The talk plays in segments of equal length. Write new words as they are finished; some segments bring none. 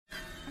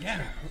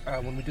Yeah,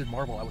 when we did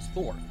Marvel, I was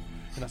Thor,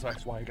 and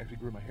that's why I actually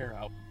grew my hair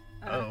out.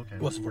 Oh, okay.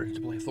 It wasn't for it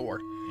to play Thor.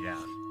 Yeah.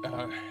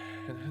 And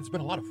it's been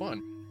a lot of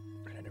fun.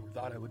 I never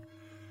thought I would.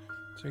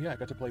 So yeah, I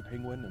got to play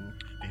Penguin and.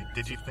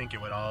 Did you think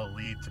it would all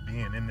lead to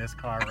being in this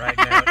car right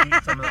now,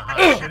 eating some of the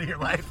hot shit of your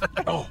life?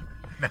 Oh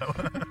no.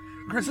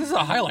 Chris, this is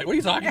a highlight. What are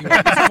you talking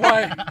about? This is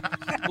why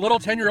little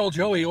 10-year-old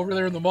Joey over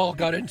there in the mall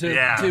got into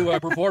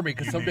performing,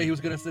 because someday he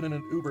was going to sit in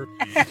an Uber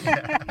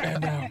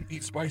and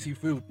eat spicy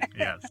food.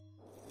 Yes.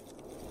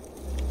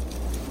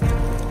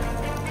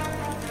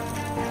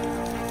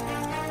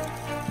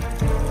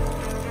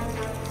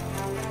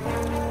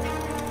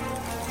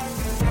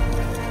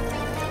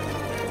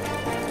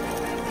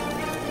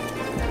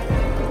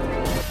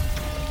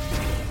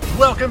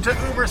 Welcome to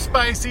Uber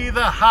Spicy,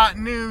 the hot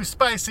new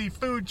spicy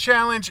food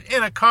challenge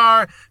in a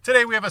car.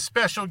 Today we have a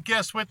special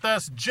guest with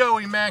us,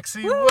 Joey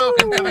Maxey. Woo!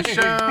 Welcome to the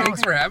show.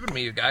 Thanks for having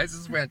me, you guys.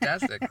 This is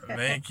fantastic.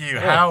 Thank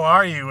you. How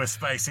are you with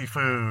spicy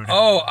food?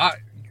 Oh,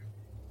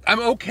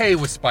 I'm okay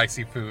with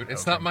spicy food.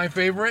 It's not my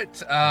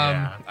favorite.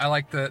 I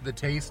like the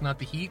taste, not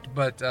the heat.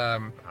 But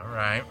all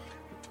right.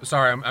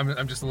 Sorry,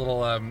 I'm just a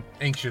little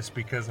anxious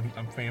because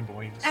I'm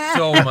fanboying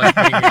so much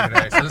being here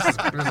today. So this is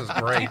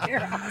great.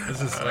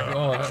 This is like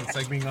it's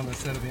like being on the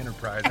set of the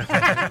Enterprise. Great.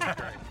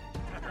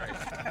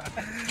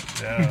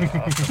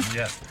 Awesome.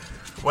 Yes.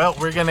 Well,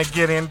 we're gonna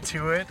get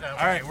into it.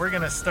 All right, we're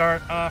gonna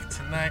start off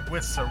tonight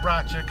with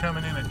sriracha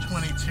coming in at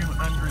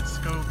 2200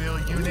 Scoville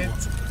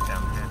units.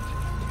 Down the hatch.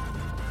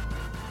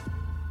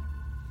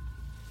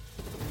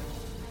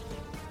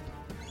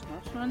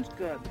 This one's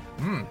good.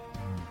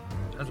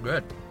 That's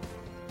good.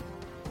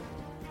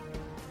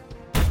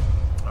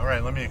 All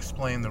right, let me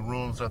explain the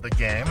rules of the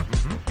game.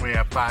 We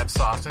have 5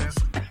 sauces.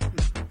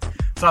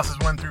 Sauces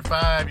 1 through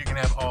 5, you can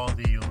have all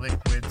the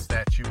liquids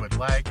that you would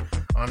like.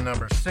 On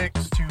number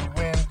 6, to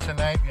win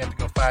tonight, you have to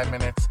go 5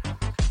 minutes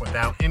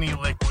without any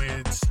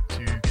liquids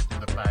to get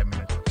through the 5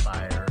 minutes of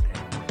fire.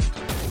 And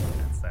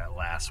that's that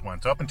last one.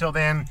 So up until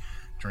then,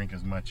 drink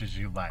as much as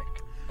you like.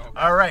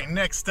 All right,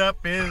 next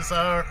up is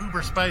our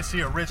Uber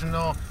Spicy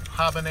Original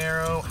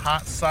Habanero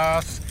Hot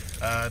Sauce.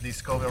 The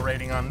Scoville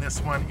rating on this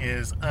one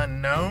is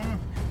unknown.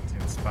 It's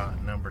in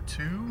spot number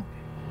 2.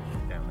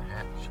 Down the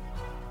hatch.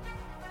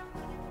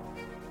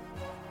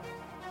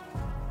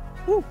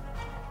 Woo!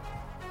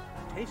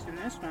 Tasting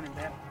this one a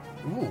bit.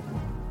 Ooh.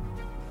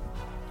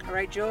 All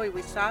right, Joey,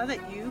 we saw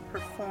that you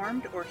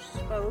performed or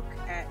spoke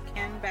at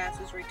Ken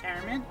Bass's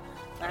retirement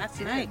last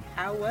night.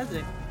 How was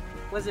it?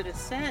 Was it a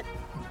set?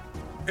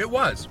 It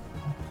was.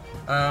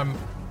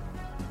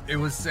 It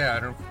was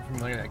sad. I don't know if you're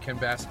familiar that Ken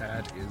Bass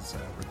had his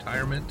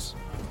retirement.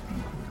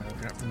 If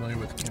you're not familiar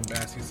with Ken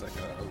Bass, he's like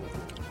a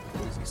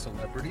Boise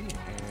celebrity,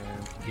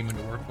 and he came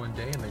into work one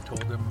day and they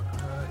told him,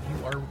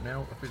 you are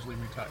now officially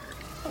retired.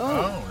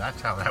 Oh,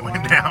 that's how that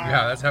went down.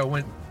 Yeah, that's how it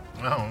went.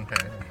 Oh, okay.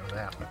 I didn't know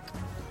that.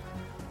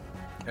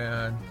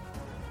 And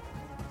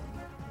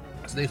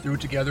so they threw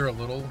together a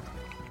little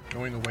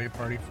going away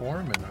party for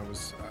him, and I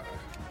was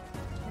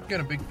again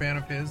a big fan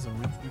of his, and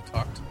we've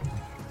talked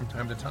from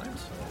time to time,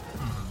 so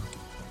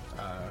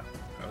I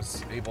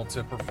was able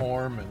to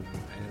perform and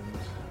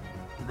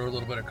wrote a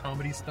little bit of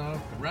comedy stuff,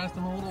 harassed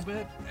him a little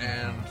bit,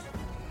 and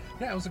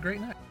yeah, it was a great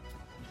night.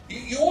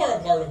 You are a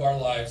part of our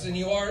lives, and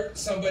you are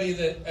somebody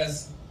that,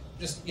 as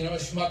just a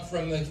schmuck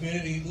from the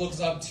community, looks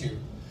up to.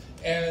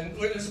 And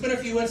there's been a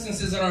few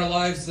instances in our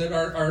lives that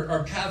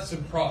our paths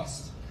have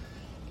crossed,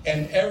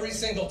 and every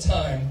single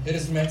time it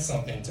has meant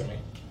something to me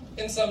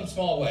in some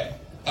small way.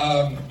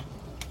 A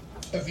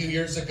few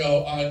years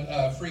ago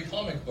on Free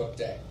Comic Book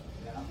Day,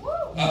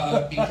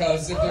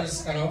 because if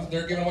there's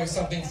they're giving away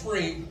something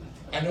free,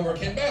 I know where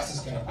Ken Bass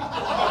is going to be.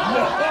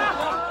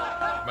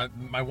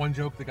 My one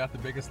joke that got the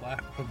biggest laugh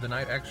of the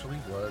night actually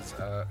was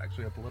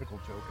actually a political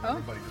joke, and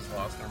everybody just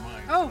lost their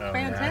mind. Oh,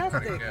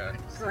 fantastic. Yeah.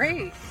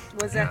 Great.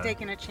 Was that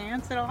taking a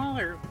chance at all?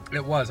 Or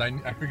It was. I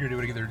figured it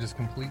would either just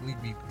completely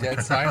be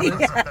dead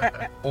silent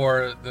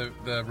or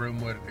the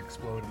room would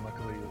explode, and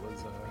luckily it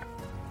was...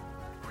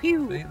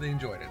 Phew. They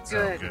enjoyed it.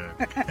 So Good.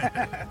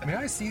 May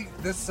I see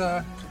this?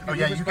 Oh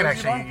yeah, you can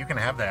actually you can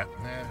have that.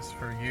 That's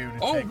for you to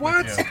Oh, take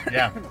what? with you.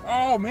 Yeah.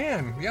 Oh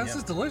man, yeah, this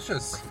is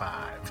delicious. For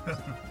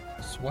 5.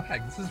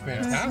 Swag, this is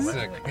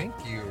fantastic. Thank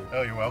you.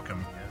 Oh, you're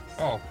welcome.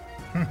 Oh,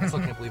 I still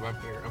can't believe I'm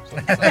here. I'm so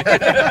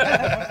excited.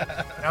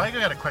 Now, I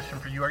got a question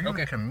for you. Are you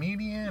a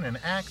comedian, an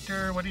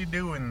actor? What do you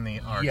do in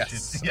the arts?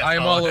 Yes, I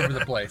am all over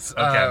the place.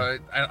 Okay.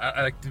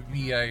 I like to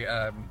be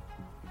a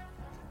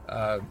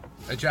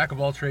jack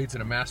of all trades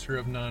and a master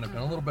of none. I've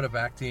done a little bit of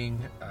acting.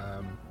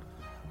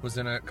 Was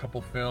in a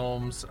couple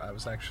films. I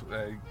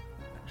actually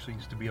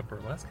used to be a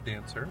burlesque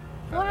dancer.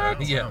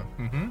 What? Yeah.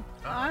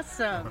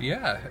 Awesome.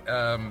 Yeah.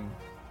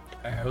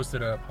 I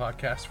hosted a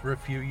podcast for a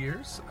few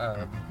years.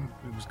 It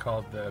was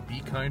called the Be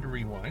Kind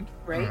Rewind.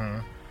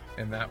 Right.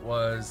 And that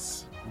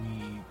was,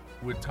 we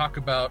would talk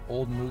about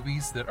old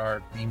movies that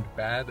are deemed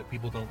bad, that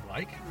people don't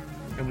like,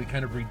 and we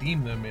kind of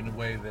redeem them in a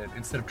way that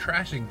instead of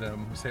trashing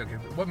them, we say, okay,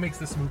 what makes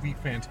this movie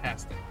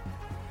fantastic?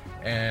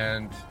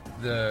 And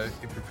if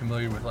you're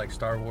familiar with like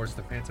Star Wars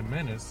The Phantom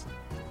Menace,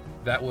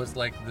 that was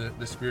like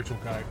the spiritual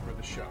guide for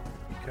the show,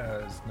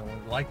 because no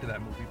one liked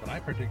that movie, but I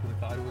particularly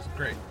thought it was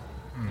great.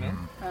 You know,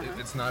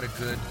 it's not a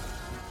good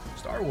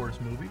Star Wars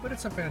movie, but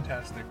it's a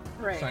fantastic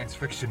science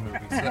fiction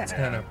movie. So that's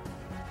kind of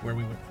where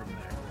we went from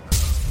there.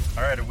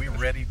 All right, are we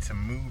ready to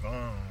move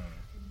on?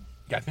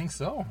 Yeah, I think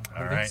so.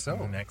 All right,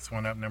 so. Next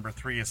one up, number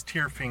 3 is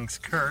Tierfing's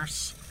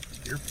Curse.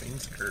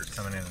 Tierfing's Curse.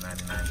 Coming in at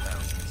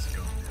 99,000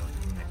 Scoville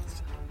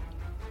units.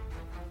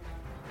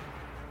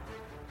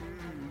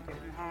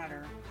 Getting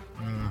hotter.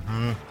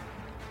 Mm-hmm.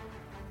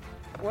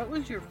 What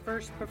was your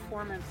first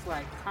performance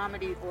like,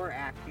 comedy or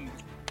acting?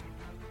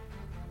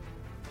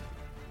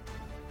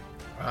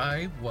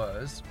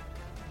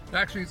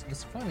 Actually,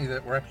 it's funny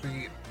that we're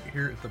actually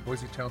here at the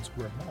Boise Town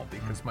Square Mall,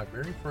 because my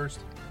very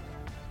first...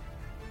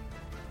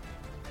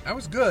 I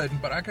was good,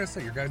 but I gotta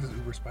say, your guys'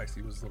 Uber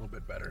Spicy was a little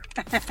bit better,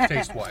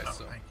 taste-wise.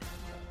 So.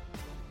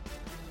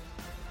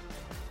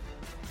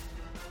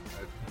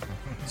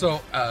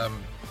 So,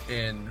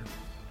 in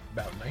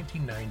about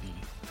 1990,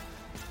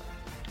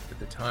 at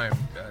the time,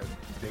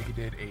 they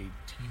did a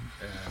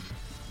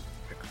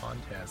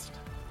contest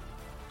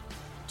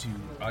to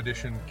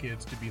audition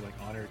kids to be like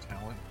honor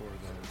talent for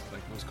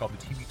it was called the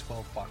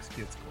TV12 Fox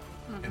Kids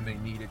Club, and they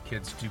needed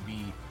kids to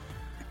be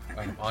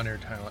honor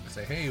talent to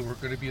say, hey, we're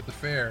going to be at the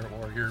fair,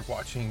 or you're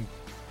watching,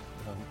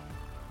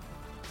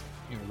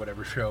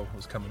 whatever show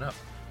was coming up.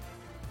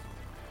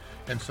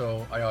 And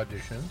so I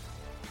auditioned,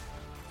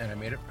 and I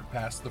made it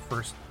past the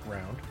first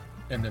round,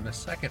 and then the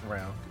second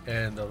round,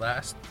 and the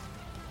last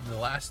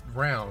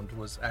round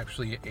was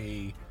actually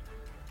a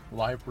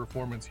live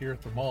performance here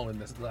at the mall in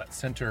that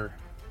center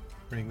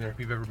ring there, if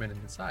you've ever been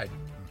inside.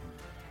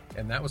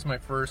 And that was my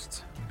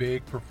first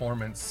big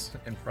performance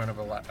in front of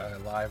a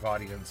live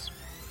audience.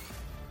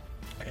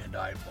 And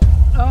I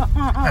bombed.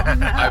 Oh,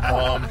 no. I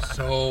bombed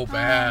so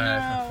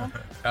bad.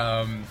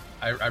 Oh, no.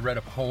 I read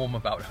a poem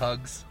about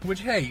hugs,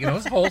 which, hey,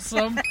 it's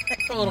wholesome.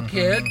 A little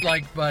kid,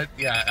 but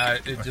yeah,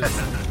 it just.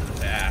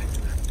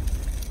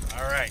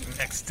 All right,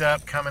 next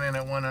up, coming in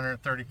at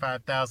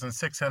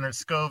 135,600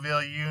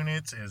 Scoville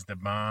units, is The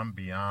Bomb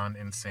Beyond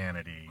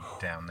Insanity.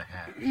 Down the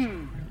hatch. Here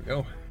we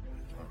go.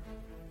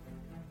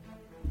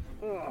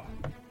 Ugh.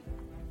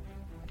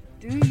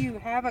 Do you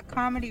have a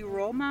comedy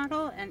role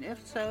model, and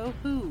if so,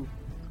 who?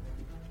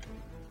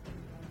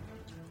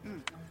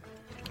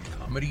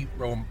 Comedy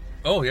role.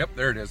 Oh, yep,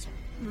 there it is.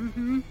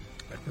 Mm-hmm.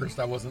 At first,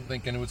 I wasn't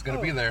thinking it was going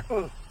to be there.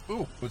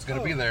 Ooh, it's going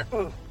to be there.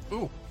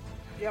 Ooh.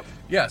 Yep.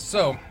 Yeah,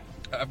 so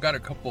I've got a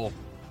couple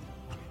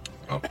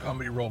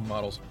comedy role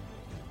models.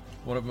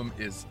 One of them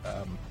is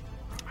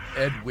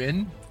Ed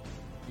Wynn.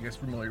 You guys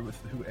familiar with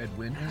who Ed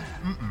Wynn is?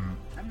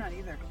 I'm not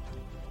either.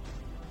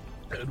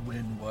 Ed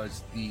Wynn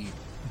was if you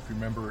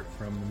remember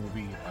from the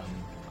movie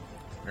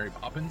Mary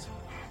Poppins,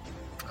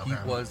 he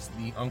was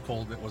the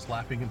uncle that was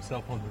laughing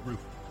himself on the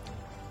roof.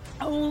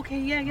 Oh, okay,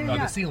 yeah.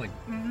 The ceiling.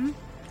 Mm-hmm.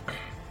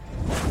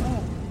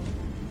 Oh.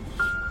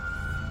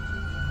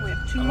 We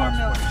have 2 more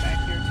milks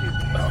back here, too.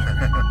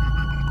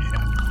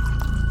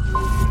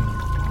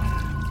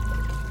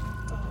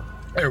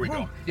 There we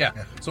go. Yeah.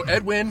 So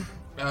Ed Wynn,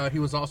 he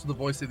was also the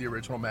voice of the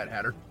original Mad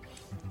Hatter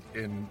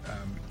in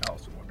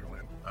Alice in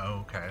Wonderland.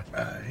 Oh, okay.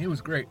 He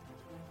was great.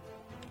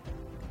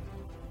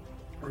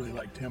 Really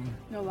liked him.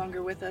 No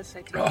longer with us,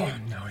 I take Oh, it.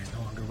 no, he's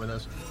no longer with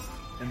us.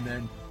 And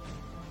then,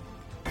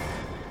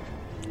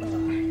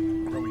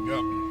 growing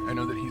up, I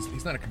know that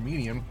he's not a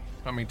comedian.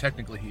 I mean,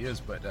 technically he is,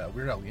 but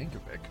Weird Al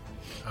Yankovic.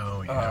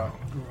 Oh, yeah.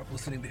 Grew up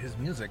listening to his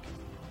music.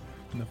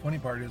 And the funny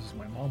part is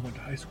my mom went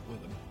to high school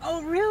with him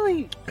Oh,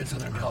 really? in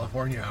Southern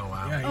California. Oh,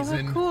 wow. Yeah, Oh,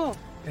 how cool.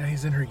 Yeah,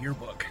 he's in her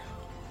yearbook.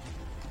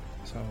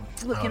 So,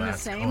 Looking the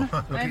that's same,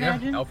 cool. I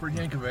imagine. Alfred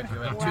Yankovic,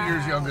 about 2 Wow.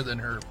 years younger than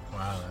her.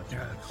 Wow, that's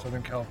Yeah,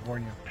 Southern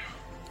California.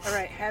 All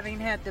right, having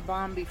had the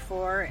bomb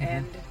before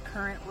and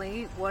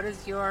currently, what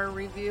is your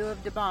review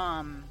of the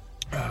bomb?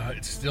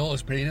 It's still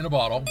as pain in a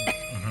bottle.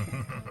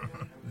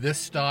 This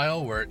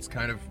style, where it's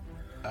kind of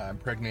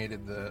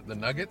impregnated the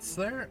nuggets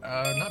there,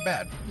 not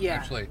bad. Yeah.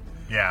 Actually,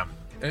 Yeah.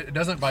 it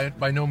doesn't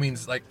by no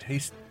means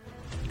taste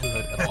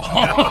good at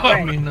all.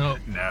 I mean, no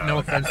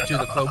offense to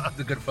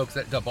the good folks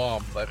at Da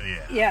Bomb, but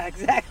Yeah. Yeah,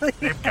 exactly.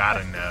 They've got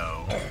to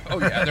know. oh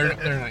yeah,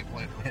 they're like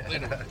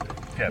later.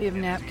 We have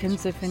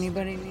napkins if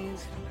anybody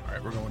needs. All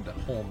right, we're going to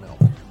whole milk.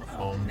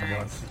 Oh,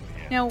 nice.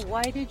 Yeah. Now,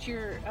 why did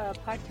your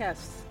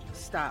podcast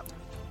stop,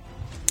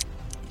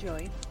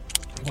 Joey?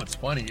 What's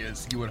funny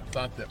is you would have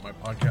thought that my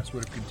podcast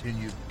would have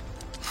continued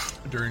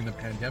during the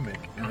pandemic,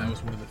 and that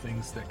was one of the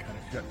things that kind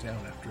of shut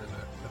down after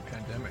the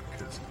pandemic,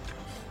 because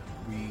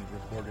we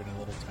recorded in a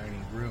little tiny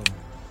room,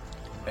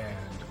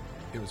 and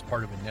it was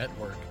part of a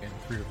network, and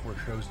 3 or 4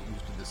 shows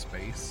used the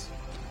space,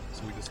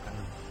 so we just kind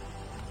of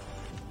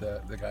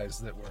the guys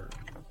that were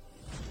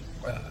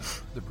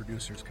the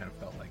producers kind of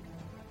felt like,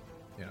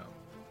 kind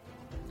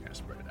of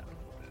spread it out a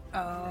little bit.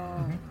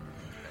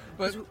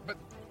 Oh. But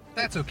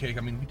that's okay.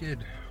 I mean, we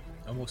did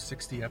almost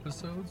 60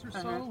 episodes or so.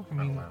 Uh-huh. I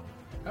mean, wow.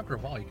 after a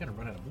while, you kind of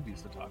run out of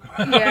movies to talk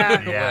about.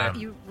 Yeah, Yeah.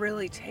 You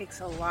really takes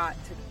a lot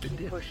to It keep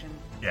did. pushing.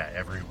 Yeah,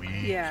 every week.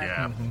 Yeah.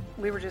 Yeah. Mhm.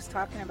 We were just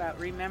talking about,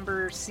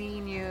 remember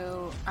seeing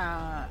you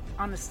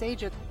on the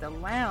stage at the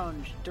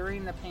lounge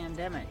during the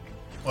pandemic.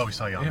 Well, we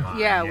saw you online.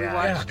 Yeah, we we're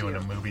watched doing you.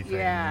 a movie thing.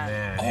 Yeah.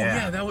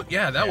 Then, Oh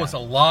yeah, that was a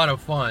lot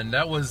of fun.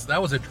 That was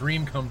a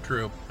dream come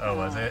true. Oh,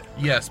 was it?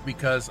 Yes,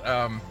 because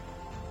I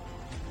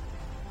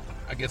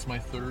guess my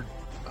third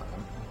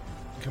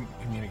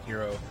comedic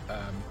hero,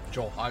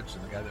 Joel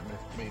Hodgson, the guy that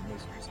made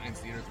Mystery Science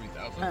Theater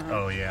 3000. Uh-huh.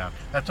 Oh yeah,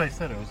 that's what I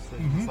said. It was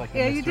Mhm. it's like a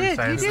Yeah, you Mystery did, you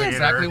Science did. Theater.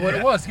 Exactly what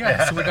it was. Yeah.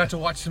 Yeah. So we got to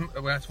watch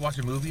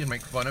a movie and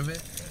make fun of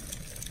it.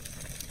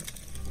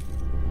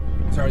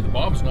 Sorry, the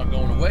bomb's not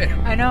going away.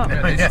 I know.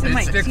 Yeah, It's in it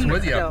my sticks teeth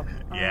with you. still.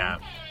 Yeah.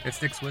 It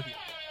sticks with you.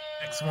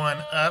 Next one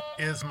up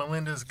is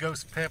Melinda's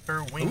Ghost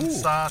Pepper Wing Ooh.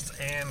 Sauce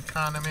and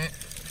Condiment,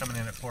 coming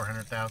in at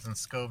 400,000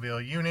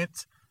 Scoville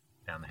units.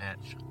 Down the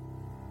hatch.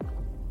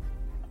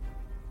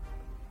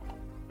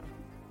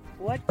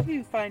 What do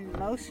you find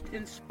most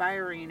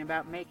inspiring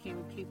about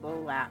making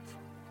people laugh?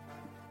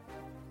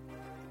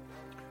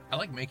 I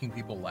like making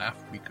people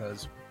laugh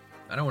because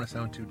I don't want to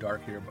sound too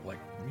dark here, but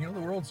the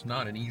world's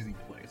not an easy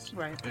place.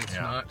 Right. It's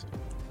Yeah. not.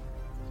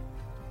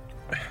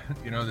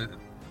 That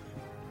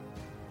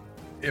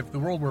if the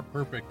world were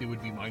perfect, it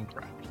would be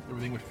Minecraft.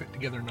 Everything would fit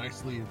together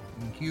nicely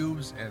in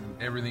cubes, and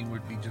everything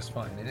would be just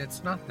fine. And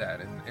it's not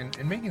that.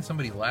 And making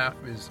somebody laugh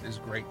is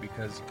great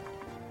because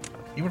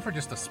even for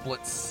just a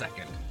split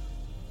second,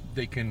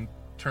 they can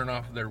turn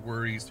off their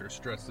worries, their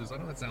stresses. I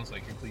know that sounds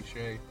like a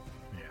cliche,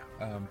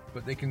 Yeah.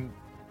 but they can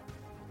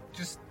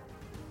just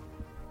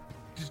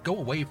go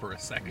away for a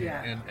second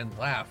Yeah. and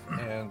laugh,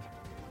 and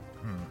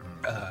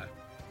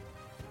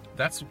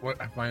that's what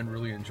I find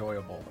really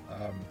enjoyable.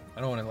 I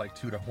don't want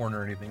to toot a horn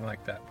or anything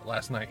like that, but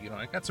last night,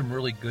 I got some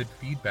really good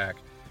feedback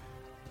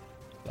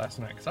last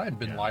night because I hadn't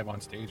been live on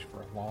stage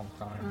for a long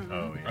time.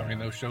 Oh yeah. I mean,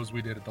 those shows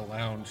we did at the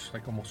lounge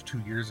almost 2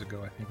 years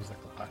ago, I think was the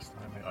last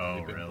time I'd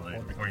Oh been really?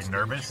 performing Were on you stage,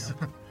 nervous?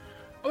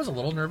 I was a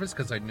little nervous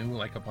because I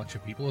knew a bunch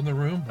of people in the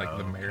room,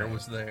 the mayor Okay.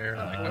 was there.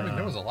 I mean,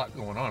 there was a lot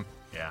going on.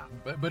 Yeah.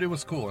 But it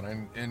was cool,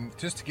 and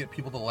just to get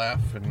people to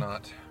laugh and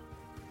not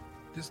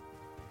just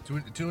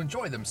to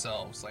enjoy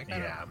themselves, I don't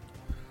Yeah.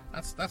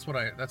 know. That's what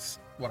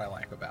I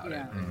like about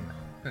Yeah. it. And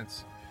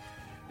it's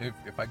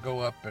if I go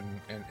up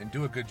and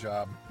do a good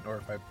job, or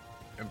if I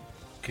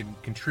can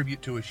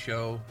contribute to a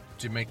show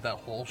to make that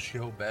whole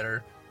show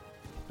better,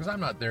 because I'm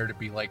not there to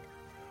be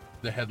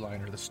the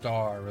headliner, the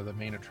star, or the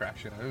main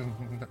attraction.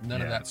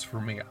 None of that's for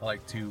me. I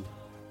like to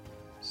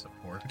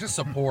Support. just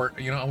support.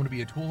 I want to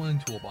be a tool in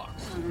the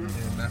toolbox, and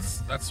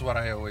that's what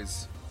I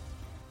always.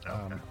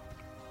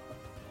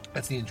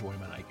 That's the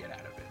enjoyment I get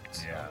out of it.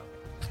 So, Yeah.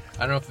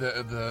 I don't know if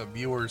the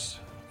viewers,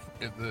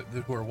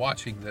 who are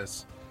watching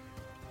this,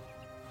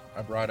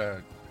 I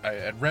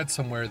had read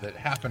somewhere that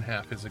half and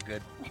half is a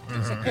good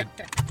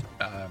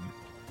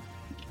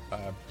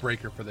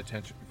breaker for the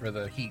tension, for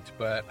the heat,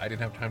 but I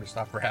didn't have time to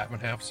stop for half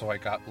and half, so I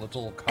got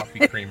little coffee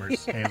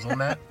creamers.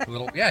 Hazelnut.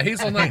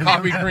 Hazelnut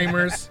coffee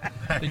creamers.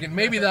 Thinking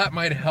maybe that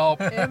might help.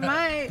 It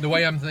might. The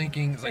way I'm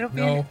thinking is It'll be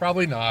no, an-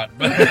 probably not.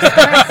 But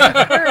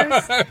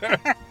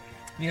First.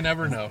 you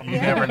never know. You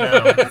never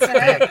know.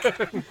 It's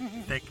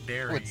thick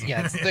dairy.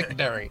 It's thick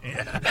dairy.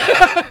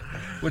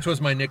 Which was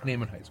my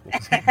nickname in high school.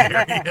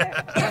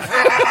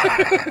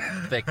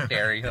 Thick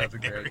dairy. That's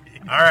great.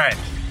 All right.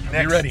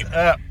 Next ready?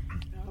 up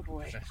Oh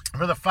boy.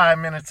 for the 5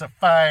 minutes of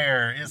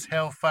fire is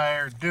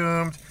Hellfire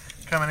Doomed,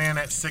 coming in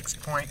at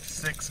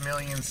 6.6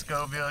 million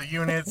Scoville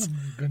units.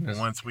 Goodness.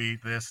 Once we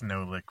eat this,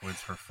 no liquids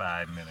for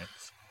 5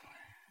 minutes.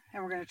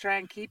 And we're going to try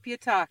and keep you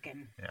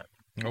talking.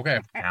 Okay,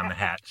 Down the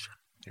hatch.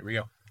 here we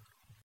go.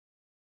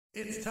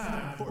 It's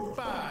time for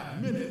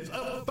 5 minutes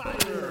of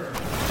fire.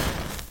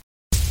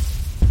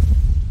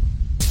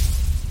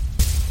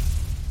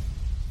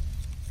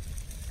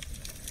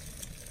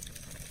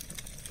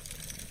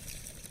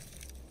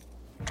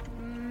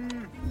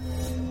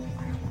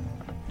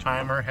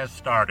 Timer has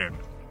started.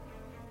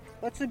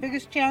 What's the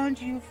biggest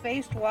challenge you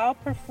faced while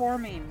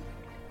performing?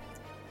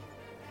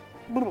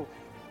 Ugh.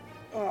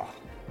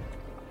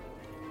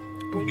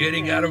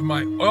 Getting out of my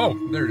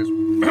there it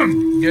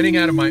is. Getting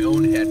out of my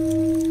own head.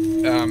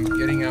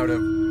 Getting out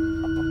of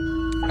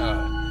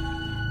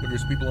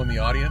there's people in the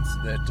audience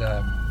that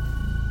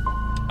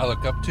I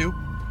look up to,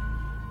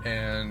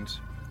 and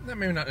that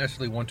maybe not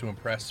necessarily want to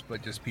impress,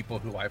 but just people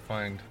who I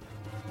find,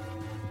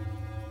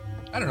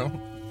 I don't know,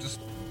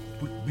 just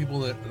people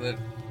that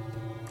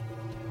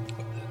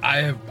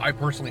I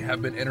personally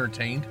have been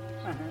entertained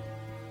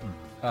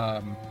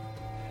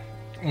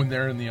when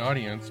they're in the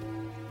audience.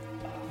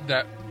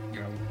 That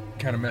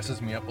kind of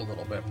messes me up a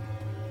little bit.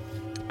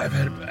 I've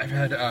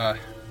had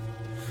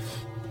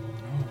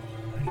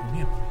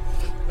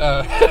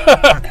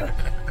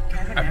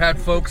I've had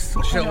folks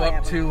show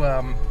up to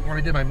when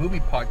I did my movie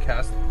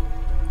podcast.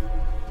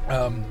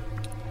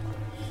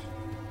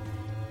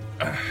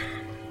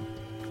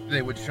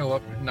 They would show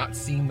up not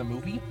seeing the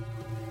movie,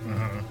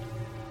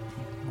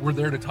 we're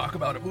there to talk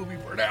about a movie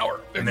for an hour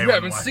and they you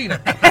wouldn't haven't watch. seen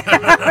it.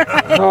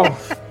 Oh,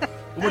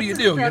 what do you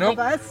do? You Struggle know?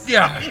 bus?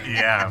 Yeah.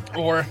 Yeah.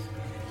 Or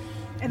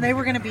And they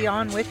were going to be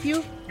on with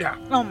you? yeah.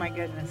 Oh my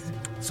goodness.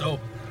 So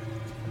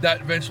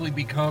that eventually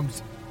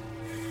becomes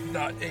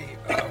not a.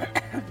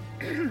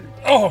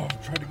 I'm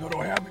trying to go to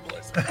a happy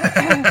place.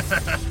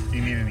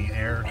 You need any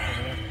air?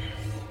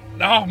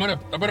 No, I'm gonna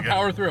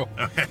power through.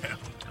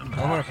 I'm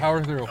gonna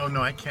power through. Oh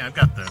no, I can't. I've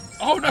got the.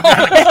 Oh no!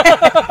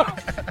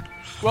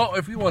 Well,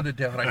 if you want it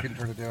down, I can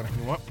turn it down if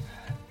you want.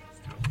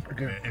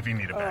 Okay. If you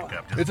need a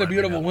backup, just It's a let me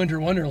beautiful know. winter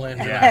wonderland.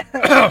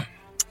 Yeah.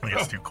 When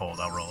it's too cold,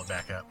 I'll roll it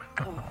back up.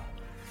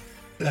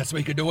 That's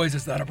making noise.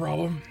 Is that a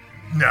problem?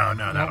 No,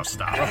 that'll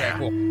stop. Okay, Yeah.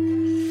 cool.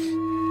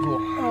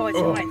 Oh, it's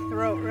in my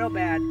throat real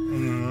bad.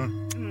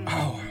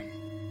 Oh.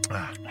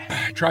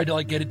 I tried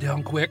to get it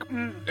down quick,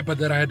 but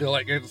then I had to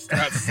it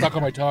got stuck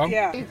on my tongue.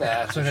 Yeah.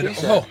 So I had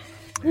to,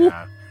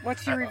 Yeah.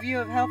 What's your review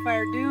of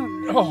Hellfire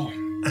Doom?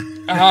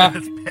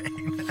 It's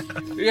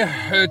pain.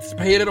 Yeah, it's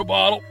pain in a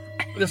bottle.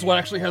 This one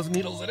actually has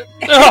needles in it.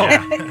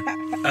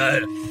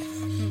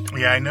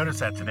 Yeah, I noticed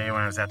that today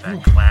when I was at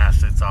that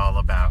class. It's all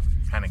about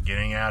kind of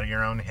getting out of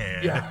your own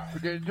head. Yeah,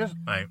 just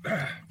Like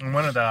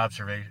one of the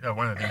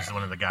things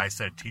one of the guys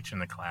said teaching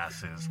the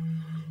class is,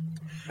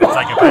 it's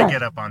like if I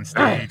get up on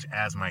stage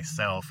as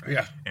myself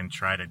and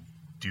try to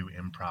do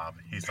improv,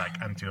 he's like,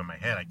 I'm doing my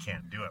head, I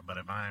can't do it. But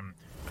if I'm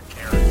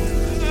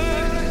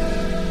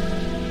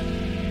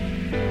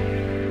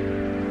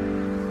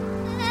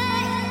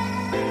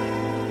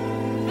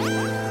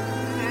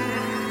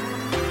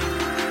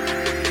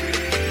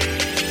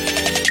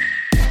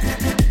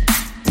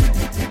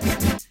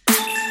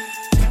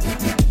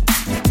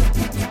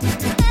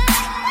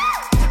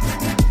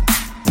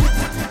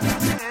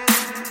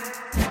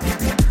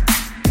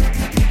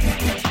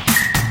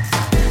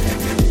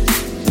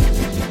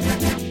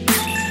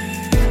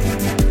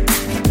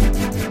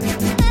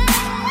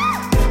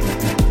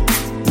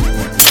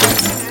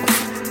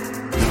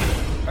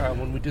a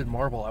when we did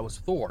Marvel, I was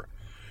Thor,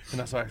 and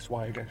that's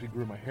why I actually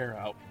grew my hair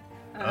out.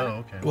 Oh,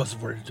 okay. It was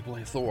for to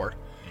play Thor.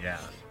 Yeah.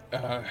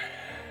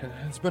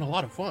 It's been a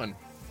lot of fun.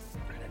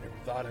 I never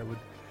thought I would.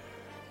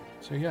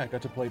 So yeah, I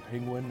got to play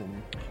Penguin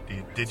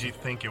and. Did you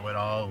think it would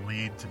all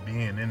lead to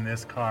being in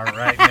this car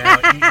right now,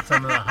 eating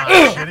some of the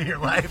hot shit of your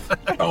life?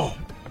 Oh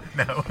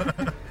No.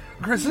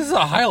 Chris, this is a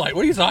highlight.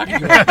 What are you talking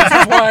about? This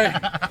is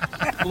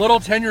why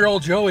little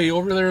 10-year-old Joey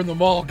over there in the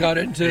mall got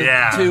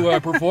into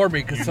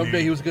performing, because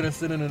someday he was going to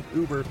sit in an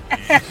Uber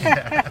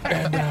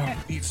and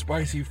eat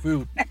spicy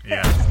food.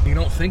 Yeah. You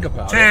don't think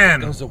about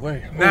 10, it. It goes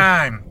away.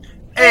 9,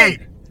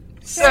 8,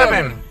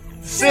 7,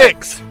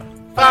 6,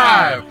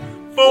 5,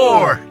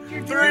 4,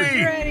 Your 3, food's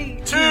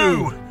ready.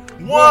 2,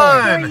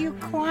 Where 1. you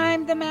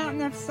climbed the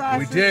mountain of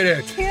sauces, We did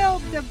it.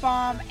 killed the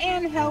bomb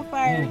and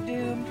Hellfire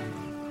Doom,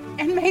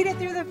 and made it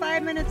through the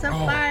 5 minutes of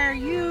fire.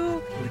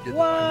 You We did the 5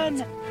 won.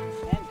 minutes.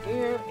 And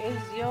here is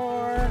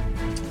your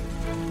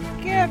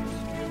gift.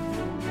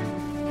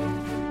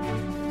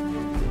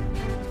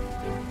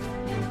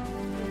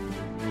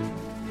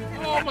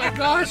 Oh my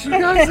gosh, you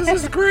guys,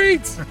 this is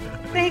great.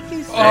 Thank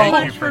you so Thank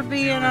much you for for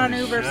being doing on the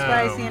Uber show.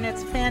 Spicy, and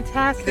it's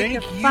fantastic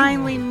Thank to you.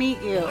 finally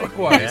meet you.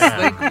 Likewise, Yeah.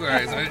 thank you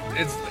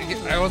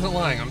guys. I wasn't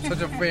lying. I'm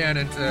such a fan,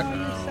 and You're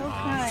so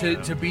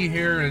kind. to be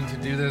here and to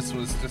do this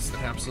was just an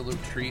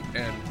absolute treat.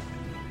 And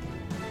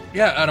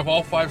yeah, out of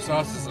all 5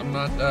 sauces, I'm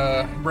not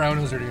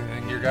brownies or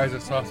anything. Your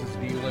guys' sauce is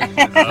delicious.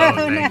 Oh,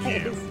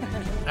 thank you.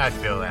 I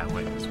feel that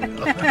way as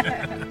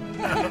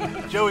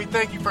well. Joey,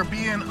 thank you for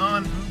being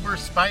on Uber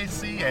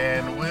Spicy,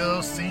 and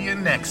we'll see you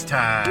next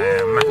time.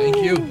 Thank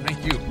you.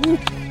 Thank you.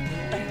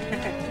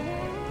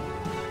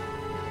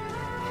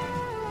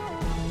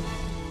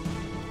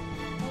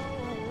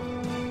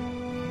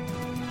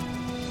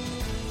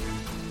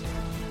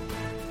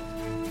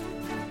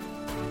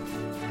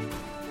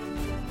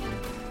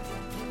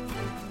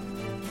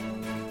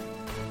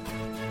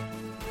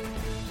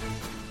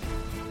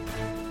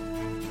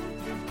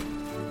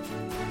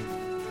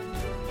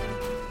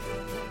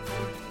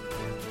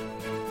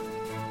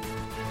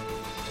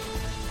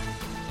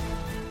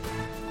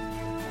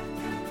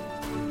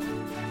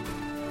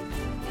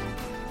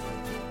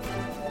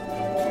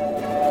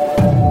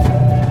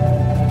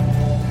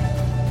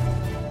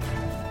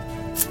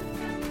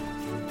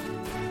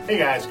 Hey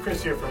guys,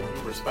 Chris here from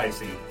Uber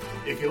Spicy.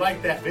 If you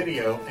like that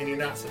video and you're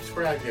not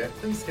subscribed yet,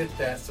 please hit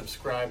that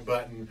subscribe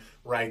button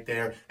right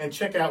there and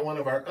check out one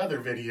of our other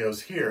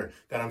videos here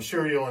that I'm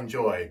sure you'll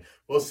enjoy.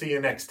 We'll see you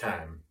next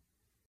time.